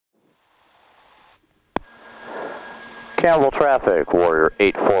Campbell traffic, Warrior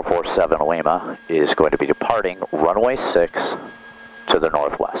 8447 Lima is going to be departing runway 6 to the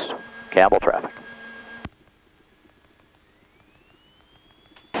northwest. Campbell traffic.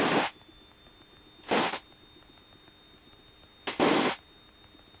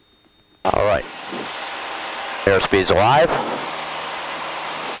 All right. Airspeed's alive.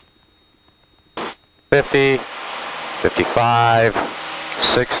 50, 55,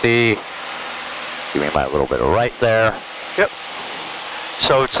 60. Give me my little bit of right there. Yep.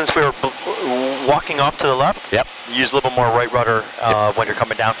 So since we were walking off to the left, yep, use a little more right rudder when you're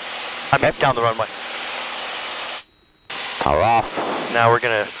coming down. I mean, down the runway. Power off. Now we're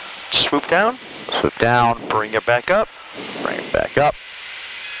gonna swoop down. Swoop down. Bring it back up. Bring it back up.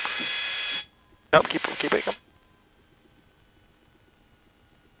 Nope, keep it up.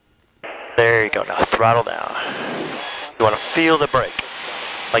 There you go. Now throttle down. You want to feel the brake,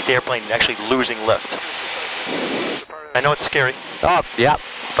 like the airplane actually losing lift. I know it's scary. Oh, yeah.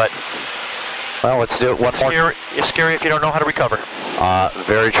 But well, let's do it one more. It's scary if you don't know how to recover.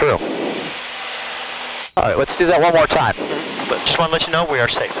 Very true. All right, let's do that one more time. But just want to let you know we are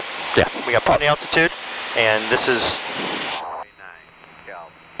safe. Yeah. We got plenty of altitude, and this is.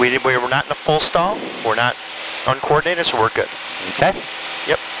 We were not in a full stall. We're not uncoordinated, so we're good. Okay.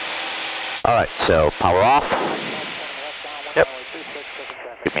 Yep. All right, so power off. Yep.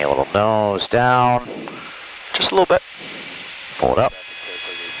 Give me a little nose down. Just a little bit. Pull it up.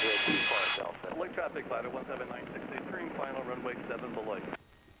 Light traffic, ladder 17963, final runway 7 below.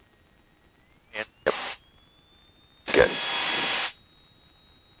 And, yep. Good.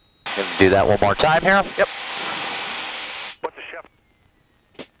 Gonna do that one more time here. Yep. What's the chef?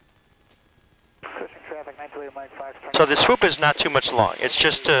 So the swoop is not too much long. It's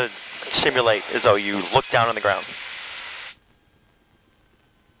just to simulate as though you look down on the ground.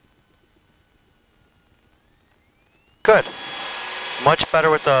 Good. Much better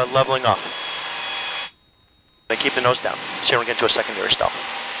with the leveling off. Then keep the nose down so you don't get into a secondary stall.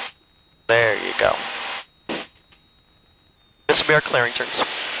 There you go. This will be our clearing turns.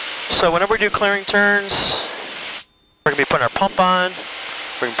 So whenever we do clearing turns, we're going to be putting our pump on,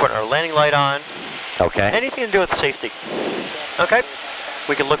 we're going to be putting our landing light on. Okay. Anything to do with safety. Okay?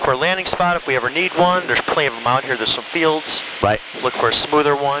 We can look for a landing spot if we ever need one. There's plenty of them out here. There's some fields. Right. Look for a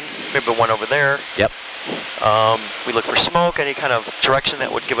smoother one, maybe one over there. Yep. We look for smoke, any kind of direction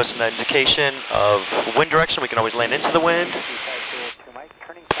that would give us an indication of wind direction. We can always land into the wind,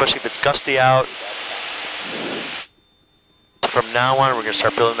 especially if it's gusty out. From now on, we're going to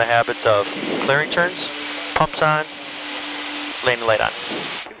start building the habit of clearing turns, pumps on, landing light on.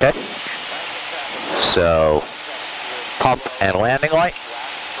 Okay. So, pump and landing light.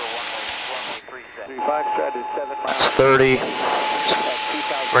 That's 30.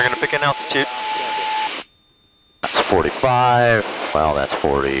 We're going to pick an altitude. That's 45. Well, that's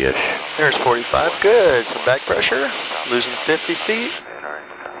 40-ish. There's 45. Good. Some back pressure. Losing 50 feet.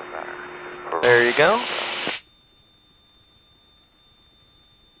 There you go.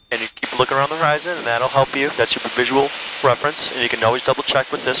 And you keep looking around the horizon, and that'll help you. That's your visual reference, and you can always double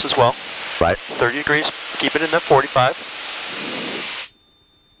check with this as well. Right. 30 degrees. Keep it in the 45.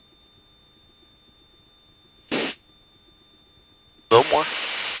 A little more.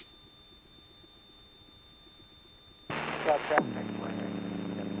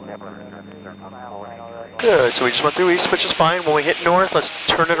 Good, so we just went through east, which is fine. When we hit north, let's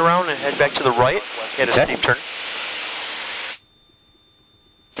turn it around and head back to the right. Hit a steep turn.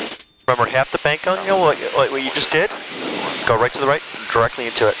 Remember, half the bank angle, what you just did, go right to the right, directly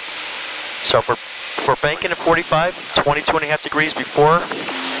into it. So if we're banking at 45, 22.5 degrees before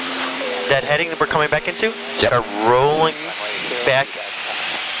that heading that we're coming back into, start rolling back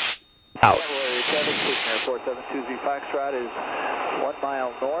out. Airport 720 Foxtrot is 1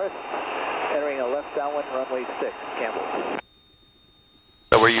 mile north, entering a left downwind runway 6, Campbell.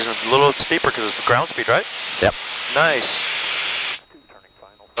 So we're using a little steeper because it's ground speed, right? Yep. Nice.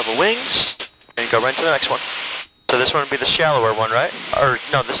 Level wings, and go right to the next one. So this one would be the shallower one, right? Or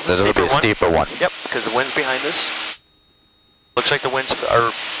no, this is the steeper one. This will be a steeper one. Yep, because the wind's behind us. Looks like the winds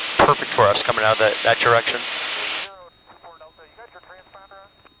are perfect for us coming out of that direction.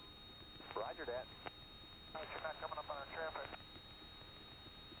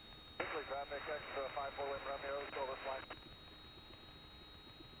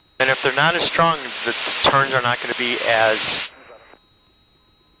 And if they're not as strong, the turns are not going to be as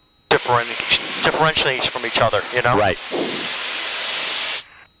differentiate from each other, you know? Right.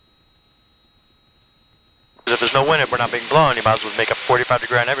 Because if there's no wind and we're not being blown, you might as well make a 45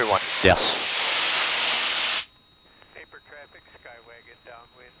 degree on everyone. Yes. Naper traffic, Skywagon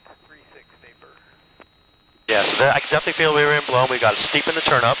downwind 36 Naper. Yeah, so I can definitely feel we were in blown. We got to steepen the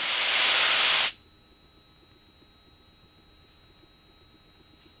turn up.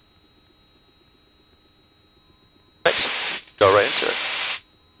 Thanks. Go right into it.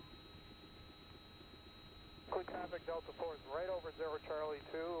 Quick traffic, Delta 4 is right over 0 Charlie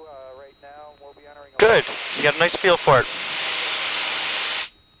 2 right now. We'll be entering. Good. You got a nice feel for it.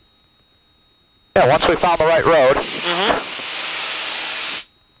 Yeah, once we found the right road. Mm-hmm.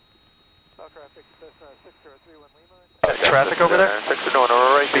 Traffic, 6031 Lima. Is that traffic over there?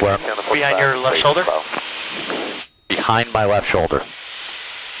 Where? Behind your left shoulder? Behind my left shoulder.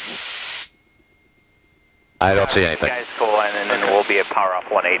 I don't see anything. Guys go in and then we'll be at power off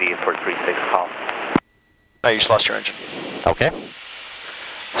 180 for 36 call. Oh, you just lost your engine. Okay.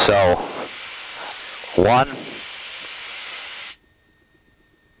 So, 1,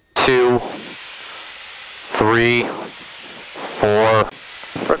 2, 3, 4,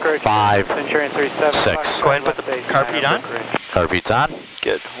 5, 6. Go ahead and put the carpet on. Carpet's on.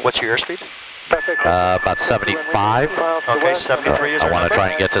 Good. What's your airspeed? About 75. Okay, 73 is I our want to number. try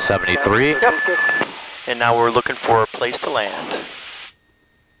and get to 73. Yep. And now we're looking for a place to land.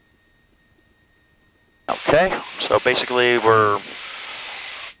 Okay. So basically we're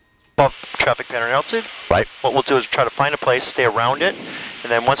above traffic pattern altitude. Right. What we'll do is try to find a place, stay around it,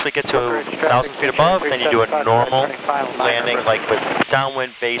 and then once we get to 1,000 feet above, then you do a normal landing like with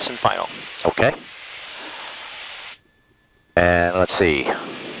downwind, base, and final. Okay. And let's see.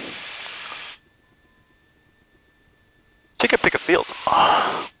 So you could pick a field.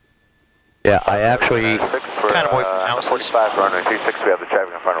 Yeah, I actually Kind of away from houses. 45 runway 36, we have the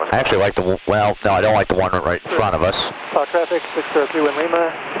traffic in front of us. actually like the, well, no, I don't like the one right in front of us. Traffic, 6031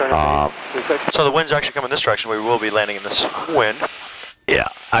 Lima. So the wind's actually coming this direction. We will be landing in this wind. Yeah,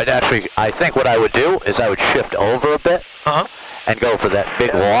 I think what I would do is I would shift over a bit Uh-huh. and go for that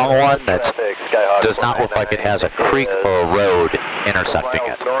big long one that does not look like it has a creek or a road intersecting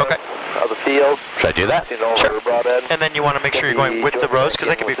it. Okay. Of the field. Should I do that? Sure. And then you want to make sure you're going with the roads because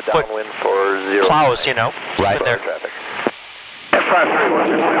they can be foot plows, you know. Right. In there.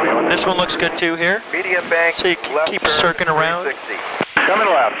 This one looks good too here. Medium bank. So you can keep circling around. Coming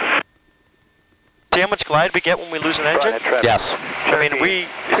left. See how much glide we get when we lose an engine? Yes. I mean,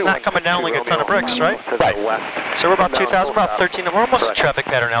 it's not coming down like a ton of bricks, right? Right. So we're about 2,000, about 13, we're almost at traffic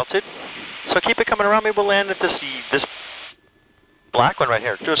pattern altitude. So keep it coming around, maybe we'll land at this black one right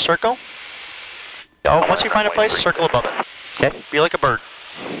here. Do a circle. Oh, once you find a place, circle above it. Okay. Be like a bird.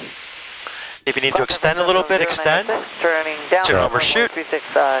 If you need to extend a little bit, extend. Turning down. Zero overshoot. 36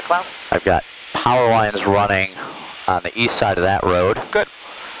 cloud. I've got power lines running on the east side of that road. Good.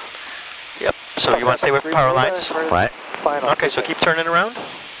 Yep. So you want to stay away from power lines? Right. Okay, so keep turning around.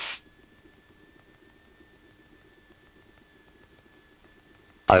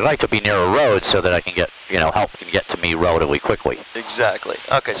 I'd like to be near a road so that I can get, help can get to me relatively quickly. Exactly.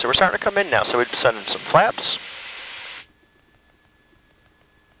 Okay, so we're starting to come in now. So we're sending some flaps.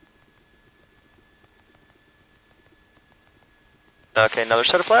 Okay, another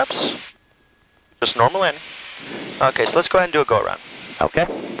set of flaps. Just normal landing. Okay, so let's go ahead and do a go around. Okay.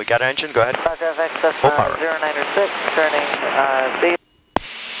 We got our engine, go ahead. Full power. 096, turning base.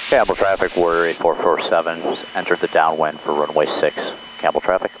 Campbell traffic, Warrior 8447, entered the downwind for runway 6. Campbell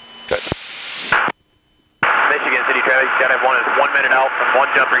traffic. Good. Michigan City traffic, gotta have 1 minute out from one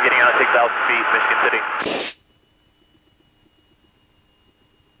jumper getting out at 6,000 feet, Michigan City.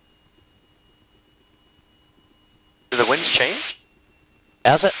 Did the winds change?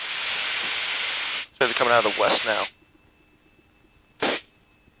 Has it? So they're coming out of the west now.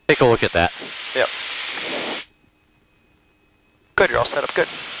 Take a look at that. Yep. Good, you're all set up good.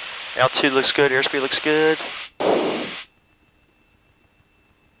 Altitude looks good, airspeed looks good.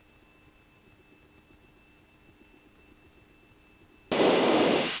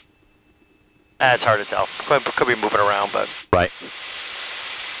 It's hard to tell. Could be moving around, but Right.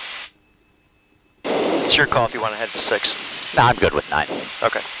 it's your call if you want to head to 6. No, I'm good with 9.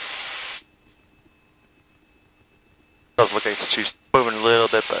 Okay. Doesn't look like it's moving a little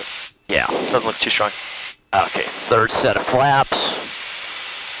bit, but Yeah. doesn't look too strong. Okay, third set of flaps.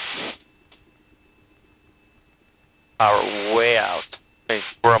 Power way out. Hey,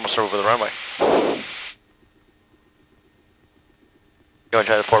 we're almost over the runway. You want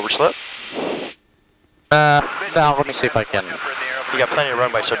to try the forward slip? No, let me see if I can. You got plenty of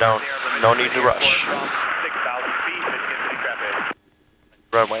runway, so no need to rush. 6,000 feet, Michigan City traffic.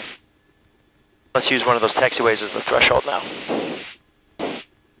 Runway. Let's use one of those taxiways as the threshold now.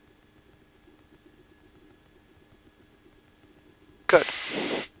 Good.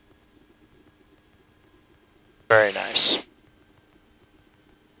 Very nice.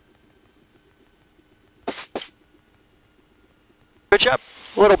 Good job.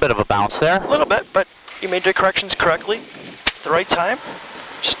 A little bit of a bounce there. A little bit, but you made the corrections correctly at the right time.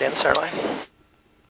 Just stay on the center line.